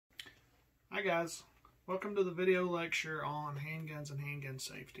Hi guys, welcome to the video lecture on handguns and handgun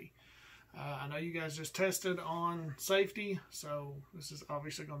safety. I know you guys just tested on safety, so this is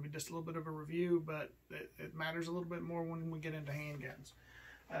obviously going to be just a little bit of a review, but it matters a little bit more when we get into handguns.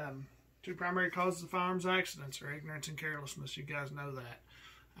 Two primary causes of firearms accidents are ignorance and carelessness. You guys know that.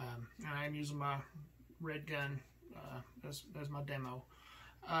 And I am using my red gun as my demo.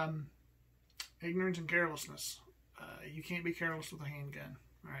 Ignorance and carelessness. You can't be careless with a handgun.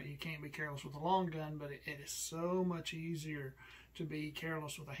 Right, you can't be careless with a long gun, but it is so much easier to be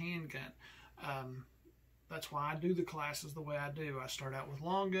careless with a handgun. That's why I do the classes the way I do. I start out with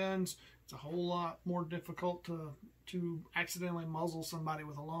long guns. It's a whole lot more difficult to accidentally muzzle somebody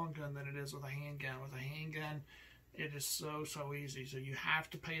with a long gun than it is with a handgun. With a handgun, it is so easy. So you have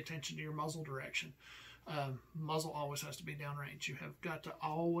to pay attention to your muzzle direction. Muzzle always has to be downrange. You have got to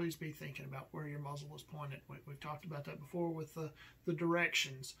always be thinking about where your muzzle is pointed. We've talked about that before with the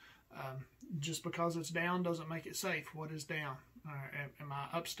directions. Just because it's down doesn't make it safe. What is down? Am I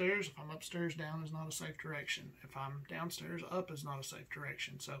upstairs? If I'm upstairs, down is not a safe direction. If I'm downstairs, up is not a safe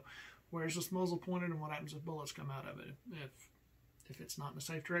direction. So where's this muzzle pointed, and what happens if bullets come out of it? If it's not in a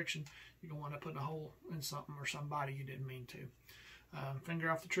safe direction, you're going to wind up putting a hole in something or somebody you didn't mean to.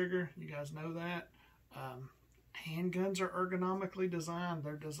 Finger off the trigger. You guys know that. Handguns are ergonomically designed.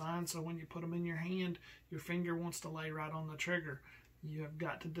 They're designed so when you put them in your hand, your finger wants to lay right on the trigger. You have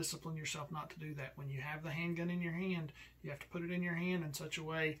got to discipline yourself not to do that. When you have the handgun in your hand, you have to put it in your hand in such a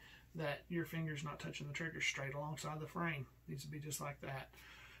way that your finger's not touching the trigger, straight alongside the frame. It needs to be just like that.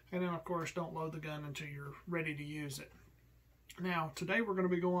 And then, of course, don't load the gun until you're ready to use it. Now, today we're going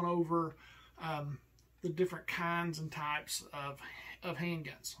to be going over the different kinds and types of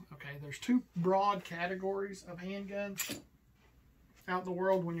handguns. Okay, there's two broad categories of handguns out in the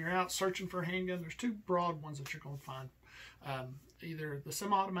world. When you're out searching for a handgun, there's two broad ones that you're going to find. Either the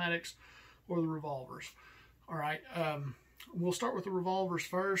semi-automatics or the revolvers. All right, we'll start with the revolvers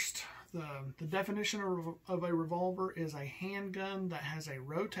first. The definition of a revolver is a handgun that has a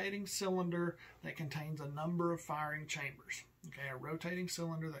rotating cylinder that contains a number of firing chambers. Okay, a rotating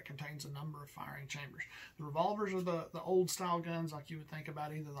cylinder that contains a number of firing chambers. The revolvers are the old style guns, like you would think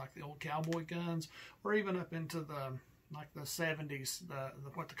about, either like the old cowboy guns or even up into the 70s,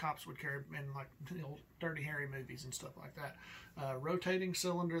 what the cops would carry in like the old Dirty Harry movies and stuff like that. Rotating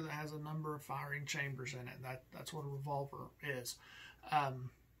cylinder that has a number of firing chambers in it. That's what a revolver is.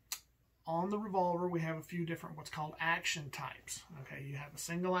 On the revolver, we have a few different what's called action types. Okay, you have a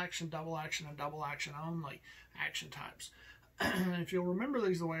single action, double action, and double action only action types. If you'll remember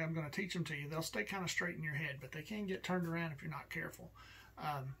these the way I'm going to teach them to you, they'll stay kind of straight in your head, but they can get turned around if you're not careful.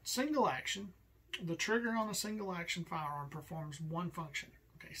 Single action, the trigger on a single action firearm performs one function.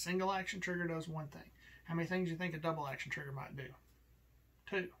 Okay, single action trigger does one thing. How many things do you think a double action trigger might do?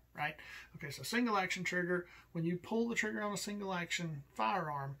 Two, right? Okay, so single action trigger, when you pull the trigger on a single action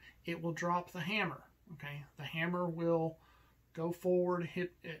firearm, it will drop the hammer. Okay, the hammer will go forward,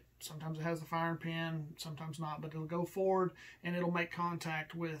 hit it. Sometimes it has the firing pin, sometimes not, but it'll go forward and it'll make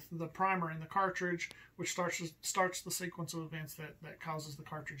contact with the primer in the cartridge, which starts the sequence of events that causes the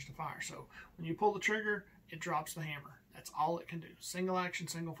cartridge to fire. So when you pull the trigger, it drops the hammer. That's all it can do. Single action,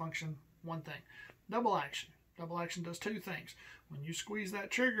 single function, one thing. Double action. Double action does two things. When you squeeze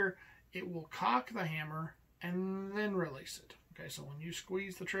that trigger, it will cock the hammer and then release it. Okay, so when you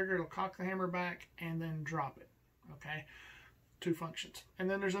squeeze the trigger, it'll cock the hammer back and then drop it. Okay, two functions. And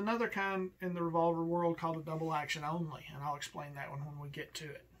then there's another kind in the revolver world called a double action only, and I'll explain that one when we get to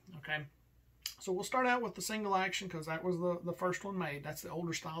it. Okay, so we'll start out with the single action because that was the first one made. That's the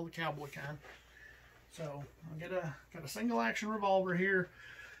older style, the cowboy kind. So I'll got a single action revolver here.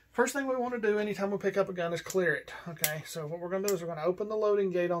 First thing we want to do anytime we pick up a gun is clear it. Okay, so what we're going to do is we're going to open the loading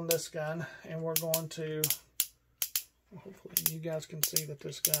gate on this gun, and we're going to, hopefully you guys can see that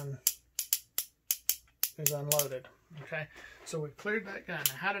this gun is unloaded. Okay, so we've cleared that gun.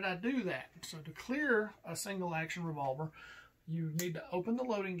 Now, how did I do that? So to clear a single action revolver, you need to open the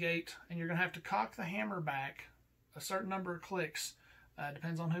loading gate, and you're going to have to cock the hammer back a certain number of clicks,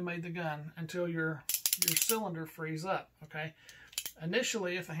 depends on who made the gun, until your cylinder frees up. Okay,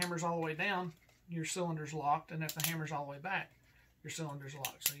 initially, if the hammer's all the way down, your cylinder's locked, and if the hammer's all the way back, your cylinder's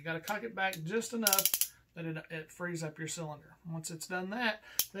locked. So you got to cock it back just enough that it frees up your cylinder. Once it's done that,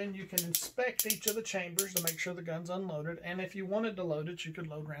 then you can inspect each of the chambers to make sure the gun's unloaded, and if you wanted to load it, you could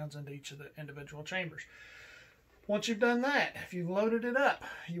load rounds into each of the individual chambers. Once you've done that, if you've loaded it up,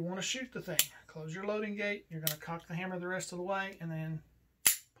 you want to shoot the thing. Close your loading gate, you're going to cock the hammer the rest of the way, and then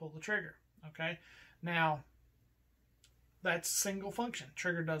pull the trigger. Okay, now that's single function.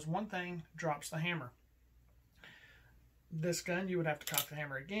 Trigger does one thing, drops the hammer. this gun, you would have to cock the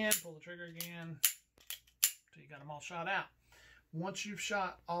hammer again, pull the trigger again, till you got them all shot out. Once you've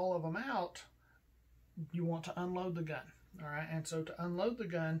shot all of them out, you want to unload the gun. All right, and so to unload the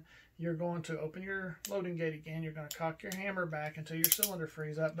gun, you're going to open your loading gate again. You're going to cock your hammer back until your cylinder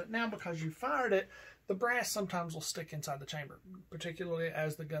frees up. But now, because you fired it, the brass sometimes will stick inside the chamber, particularly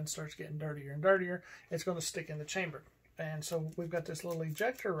as the gun starts getting dirtier and dirtier. It's going to stick in the chamber. And so we've got this little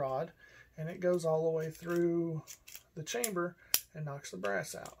ejector rod, and it goes all the way through the chamber and knocks the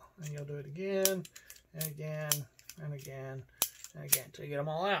brass out. And you'll do it again and again and again and again until you get them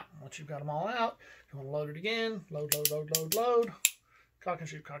all out. Once you've got them all out, you want to load it again. Load, load, load, load, load. Cock and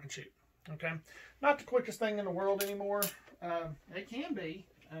shoot, cock and shoot. Okay? Not the quickest thing in the world anymore. They can be.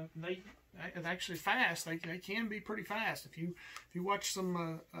 It's actually fast. They can be pretty fast. If you watch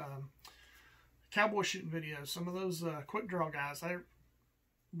some cowboy shooting videos, some of those quick draw guys, they're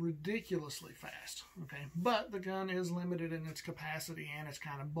ridiculously fast. Okay? But the gun is limited in its capacity, and it's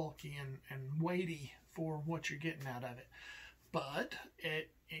kind of bulky and weighty for what you're getting out of it. But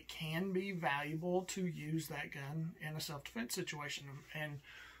it can be valuable to use that gun in a self-defense situation. And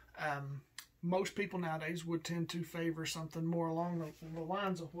most people nowadays would tend to favor something more along the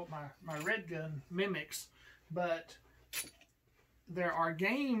lines of what my red gun mimics. But there are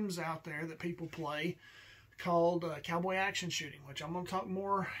games out there that people play called cowboy action shooting, which I'm going to talk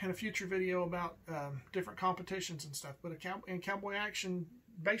more in a future video about different competitions and stuff. But in cowboy action,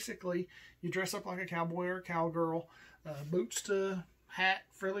 basically, you dress up like a cowboy or a cowgirl, boots to hat,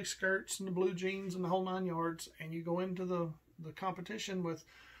 frilly skirts, and the blue jeans and the whole 9 yards, and you go into the competition with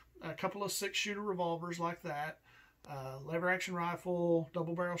a couple of 6-shooter revolvers like that, lever action rifle,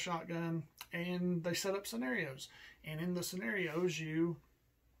 double barrel shotgun, and they set up scenarios. And in the scenarios, you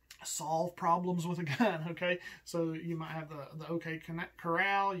solve problems with a gun, okay? So you might have the OK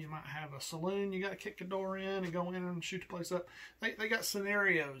Corral, you might have a saloon, you got to kick a door in and go in and shoot the place up. They got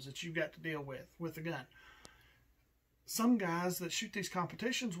scenarios that you've got to deal with the gun. Some guys that shoot these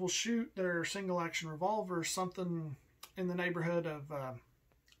competitions will shoot their single action revolvers something in the neighborhood of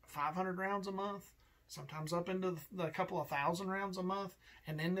 500 rounds a month, sometimes up into the couple of thousand rounds a month,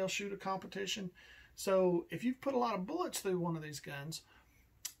 and then they'll shoot a competition. So if you've put a lot of bullets through one of these guns,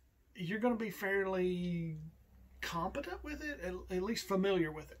 you're going to be fairly competent with it, at least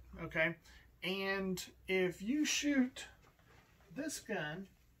familiar with it, okay? And if you shoot this gun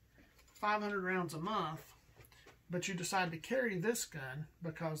 500 rounds a month, but you decide to carry this gun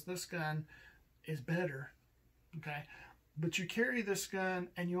because this gun is better, okay? But you carry this gun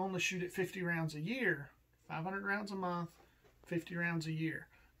and you only shoot it 50 rounds a year, 500 rounds a month, 50 rounds a year.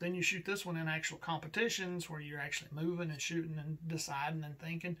 Then you shoot this one in actual competitions where you're actually moving and shooting and deciding and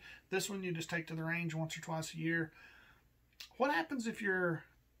thinking. This one you just take to the range once or twice a year. What happens if you're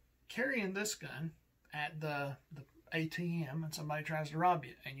carrying this gun at the ATM and somebody tries to rob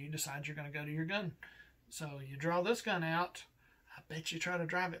you and you decide you're going to go to your gun? So you draw this gun out. I bet you try to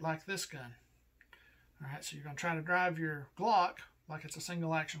drive it like this gun. All right, so you're going to try to drive your Glock like it's a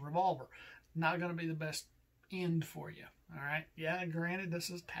single action revolver. Not going to be the best end for you. All right, yeah, granted, this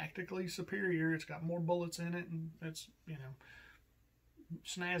is tactically superior. It's got more bullets in it, and it's, you know,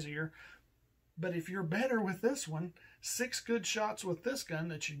 snazzier. But if you're better with this one, 6 good shots with this gun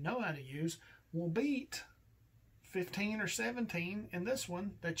that you know how to use will beat 15 or 17 in this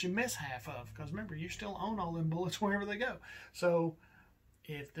one that you miss half of. Because remember, you still own all them bullets wherever they go. So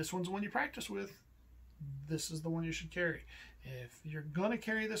if this one's the one you practice with, this is the one you should carry. If you're going to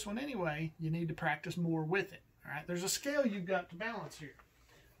carry this one anyway, you need to practice more with it. All right, there's a scale you've got to balance here.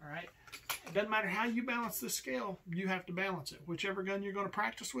 All right, it doesn't matter how you balance this scale, you have to balance it. Whichever gun you're going to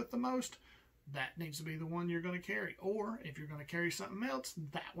practice with the most, that needs to be the one you're going to carry. Or if you're going to carry something else,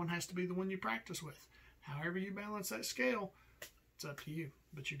 that one has to be the one you practice with. However you balance that scale, it's up to you,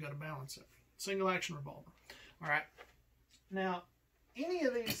 but you've got to balance it. Single action revolver. All right, now any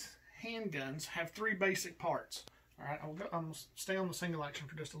of these handguns have 3 basic parts. All right, I'm going to stay on the single action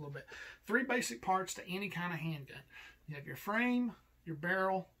for just a little bit. 3 basic parts to any kind of handgun. You have your frame, your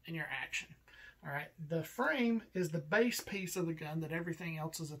barrel, and your action. All right, the frame is the base piece of the gun that everything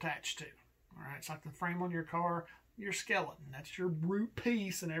else is attached to. All right, it's like the frame on your car, your skeleton. That's your root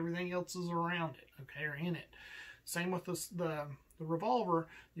piece, and everything else is around it, okay, or in it. Same with the revolver.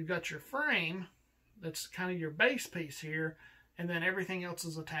 You've got your frame, that's kind of your base piece here, and then everything else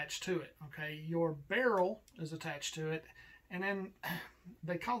is attached to it, okay? Your barrel is attached to it, and then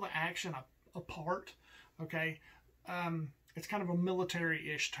they call the action a part, okay? It's kind of a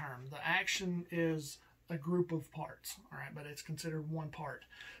military-ish term. The action is a group of parts, all right, but it's considered one part.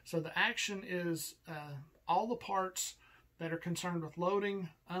 So the action is all the parts that are concerned with loading,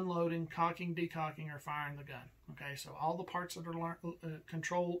 unloading, cocking, decocking, or firing the gun. Okay, so all the parts that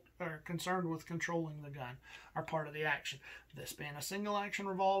are concerned with controlling the gun are part of the action. This being a single action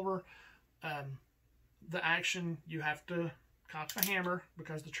revolver, the action, you have to cock the hammer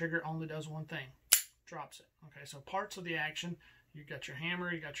because the trigger only does one thing, drops it. Okay, so parts of the action, you got your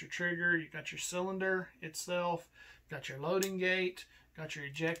hammer, you got your trigger, you got your cylinder itself, you got your loading gate, got your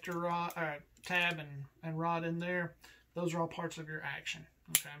ejector rod, tab and rod in there. Those are all parts of your action.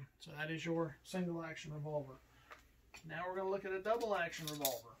 Okay, so that is your single action revolver. Now we're going to look at a double action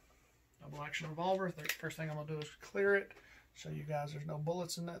revolver. Double action revolver, the first thing I'm going to do is clear it, show you guys there's no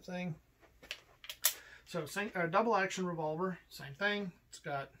bullets in that thing. So double action revolver, same thing. It's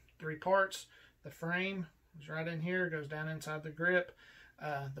got 3 parts. The frame is right in here, goes down inside the grip.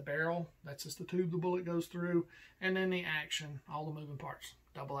 The barrel, that's just the tube the bullet goes through. And then the action, all the moving parts.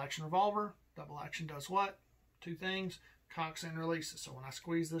 Double action revolver, double action does what? 2 things, cocks and releases. So when I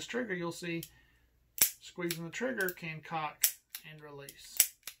squeeze this trigger, you'll see squeezing the trigger can cock and release.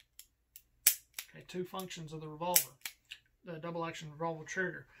 Okay, 2 functions of the revolver. The double action revolver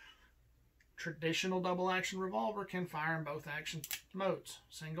trigger. Traditional double action revolver can fire in both action modes.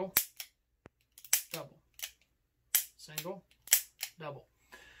 Single, double. Single, double.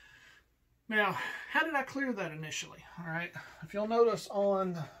 Now, how did I clear that initially? All right, if you'll notice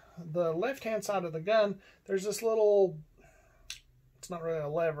on the left-hand side of the gun, there's this little, it's not really a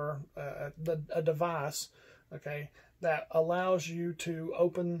lever, a device, okay, that allows you to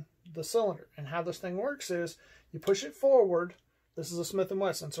open the cylinder. And how this thing works is you push it forward. This is a Smith &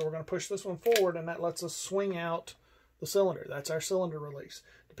 Wesson, so we're going to push this one forward, and that lets us swing out the cylinder. That's our cylinder release.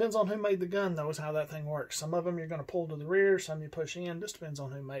 Depends on who made the gun, though, is how that thing works. Some of them you're going to pull to the rear, some you push in. Just depends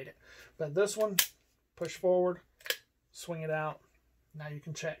on who made it. But this one, push forward, swing it out. Now you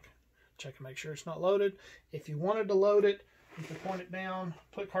can check and make sure it's not loaded. If you wanted to load it, you can point it down,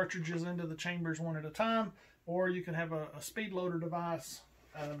 put cartridges into the chambers one at a time, or you can have a speed loader device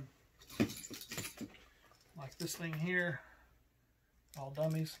like this thing here. All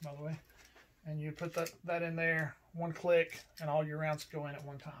dummies, by the way. And you put that in there, one click, and all your rounds go in at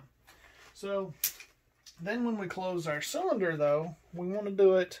one time. So then when we close our cylinder, though, we want to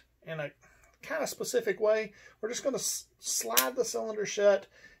do it in a kind of specific way. We're just going to slide the cylinder shut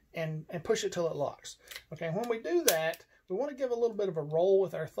and push it till it locks. Okay, when we do that, we want to give a little bit of a roll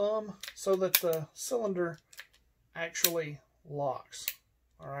with our thumb so that the cylinder actually locks.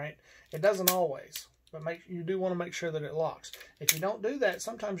 All right, it doesn't always, but you do want to make sure that it locks. If you don't do that,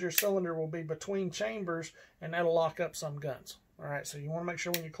 sometimes your cylinder will be between chambers, and that'll lock up some guns. All right, so you want to make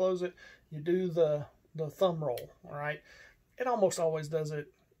sure when you close it, you do the thumb roll. All right, it almost always does it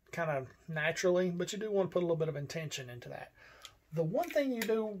kind of naturally, but you do want to put a little bit of intention into that. The one thing you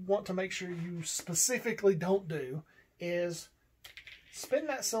do want to make sure you specifically don't do is spin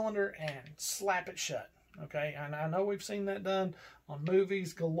that cylinder and slap it shut. Okay, and I know we've seen that done on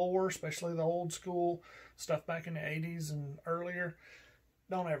movies galore, especially the old school stuff back in the 80s and earlier.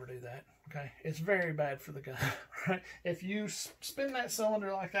 Don't ever do that. Okay, it's very bad for the gun. Right? If you spin that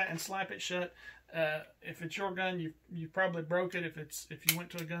cylinder like that and slap it shut, if it's your gun, you probably broke it. If you went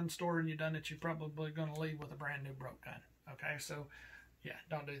to a gun store and you done it, you're probably going to leave with a brand new broke gun. Okay, so yeah,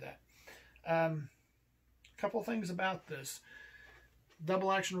 don't do that. A couple things about this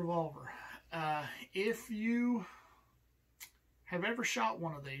double action revolver. If you have ever shot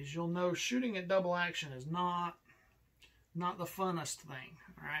one of these, you'll know shooting at double action is not the funnest thing.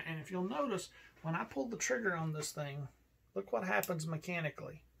 All right, and if you'll notice, when I pull the trigger on this thing, look what happens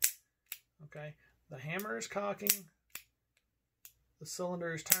mechanically. Okay, the hammer is cocking, the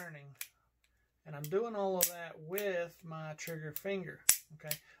cylinder is turning, and I'm doing all of that with my trigger finger.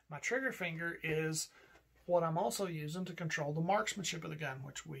 Okay, my trigger finger is what I'm also using to control the marksmanship of the gun,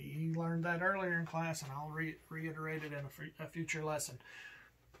 which we learned that earlier in class, and I'll reiterate it in a future lesson.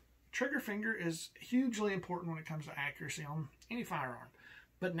 Trigger finger is hugely important when it comes to accuracy on any firearm.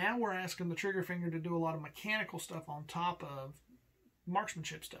 But now we're asking the trigger finger to do a lot of mechanical stuff on top of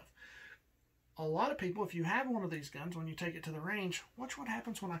marksmanship stuff. A lot of people, if you have one of these guns, when you take it to the range, watch what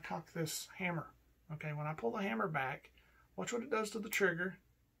happens when I cock this hammer. Okay, when I pull the hammer back, watch what it does to the trigger,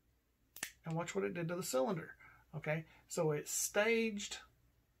 and watch what it did to the cylinder. Okay, so it staged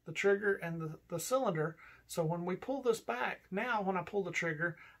the trigger and the cylinder. So when we pull this back, now when I pull the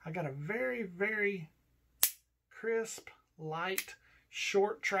trigger, I got a very, very crisp, light,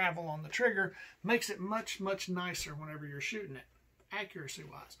 short travel on the trigger. Makes it much, much nicer whenever you're shooting it,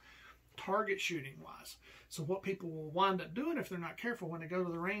 accuracy-wise, target shooting-wise. So what people will wind up doing if they're not careful when they go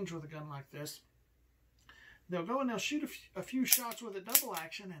to the range with a gun like this, they'll go and they'll shoot a few shots with a double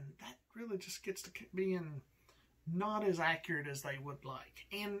action, and that really just gets to being not as accurate as they would like,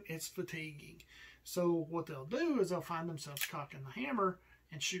 and it's fatiguing. So what they'll do is they'll find themselves cocking the hammer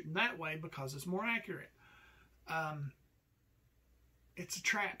and shooting that way because it's more accurate. It's a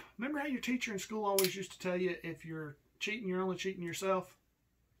trap. Remember how your teacher in school always used to tell you, if you're cheating, you're only cheating yourself?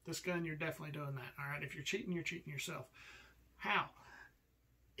 This gun, you're definitely doing that. All right, if you're cheating, you're cheating yourself. How?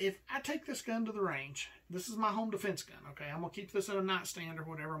 If I take this gun to the range, this is my home defense gun, okay? I'm going to keep this in a nightstand or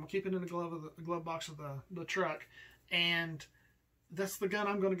whatever. I'm going to keep it in the glove box of the truck, and that's the gun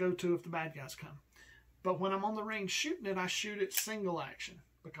I'm going to go to if the bad guys come. But when I'm on the range shooting it, I shoot it single action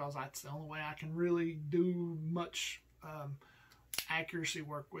because that's the only way I can really do much accuracy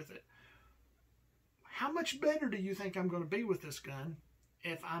work with it. How much better do you think I'm going to be with this gun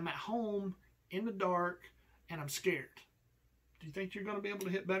if I'm at home in the dark and I'm scared? Do you think you're going to be able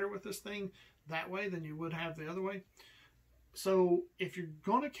to hit better with this thing that way than you would have the other way? So if you're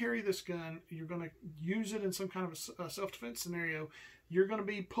going to carry this gun, you're going to use it in some kind of a self-defense scenario, you're going to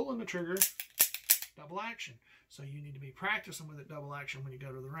be pulling the trigger double action. So you need to be practicing with it double action when you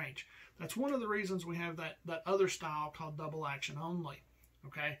go to the range. That's one of the reasons we have that other style called double action only.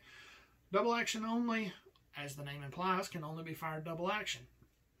 Okay? Double action only, as the name implies, can only be fired double action.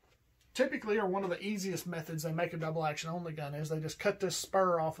 Typically, or one of the easiest methods they make a double action only gun is they just cut this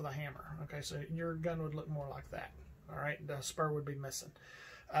spur off of the hammer. Okay, so your gun would look more like that. All right, the spur would be missing.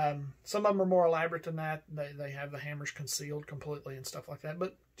 Some of them are more elaborate than that. They have the hammers concealed completely and stuff like that.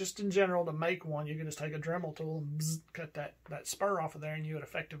 But just in general, to make one, you can just take a Dremel tool and bzz, cut that spur off of there, and you had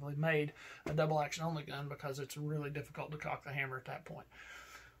effectively made a double action only gun because it's really difficult to cock the hammer at that point.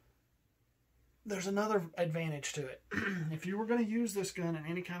 There's another advantage to it. If you were going to use this gun in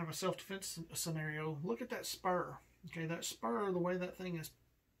any kind of a self-defense scenario, look at that spur. Okay, that spur, the way that thing is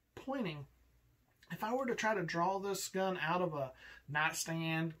pointing. If I were to try to draw this gun out of a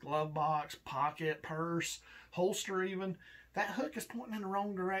nightstand, glove box, pocket, purse, holster even, that hook is pointing in the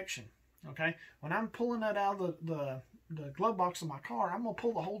wrong direction. Okay, when I'm pulling that out of the glove box of my car, I'm going to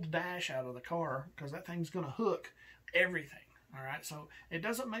pull the whole dash out of the car because that thing's going to hook everything. All right, so it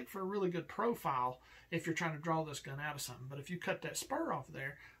doesn't make for a really good profile if you're trying to draw this gun out of something. But if you cut that spur off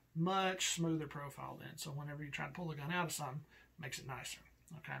there, much smoother profile then. So whenever you try to pull the gun out of something, it makes it nicer.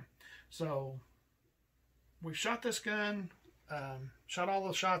 Okay, so we've shot this gun, shot all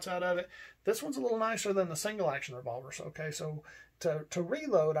the shots out of it. This one's a little nicer than the single action revolvers. Okay, so to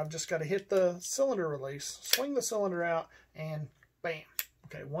reload, I've just got to hit the cylinder release, swing the cylinder out, and bam.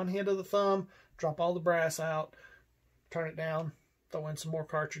 Okay, one hit of the thumb, drop all the brass out, turn it down, throw in some more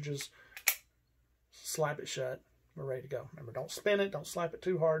cartridges, slap it shut, we're ready to go. Remember, don't spin it, don't slap it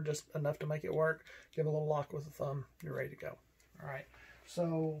too hard, just enough to make it work. Give it a little lock with the thumb, you're ready to go. All right,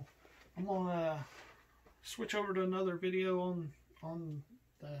 so I'm gonna switch over to another video on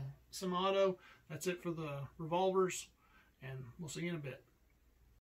the semi-auto. That's it for the revolvers, and we'll see you in a bit.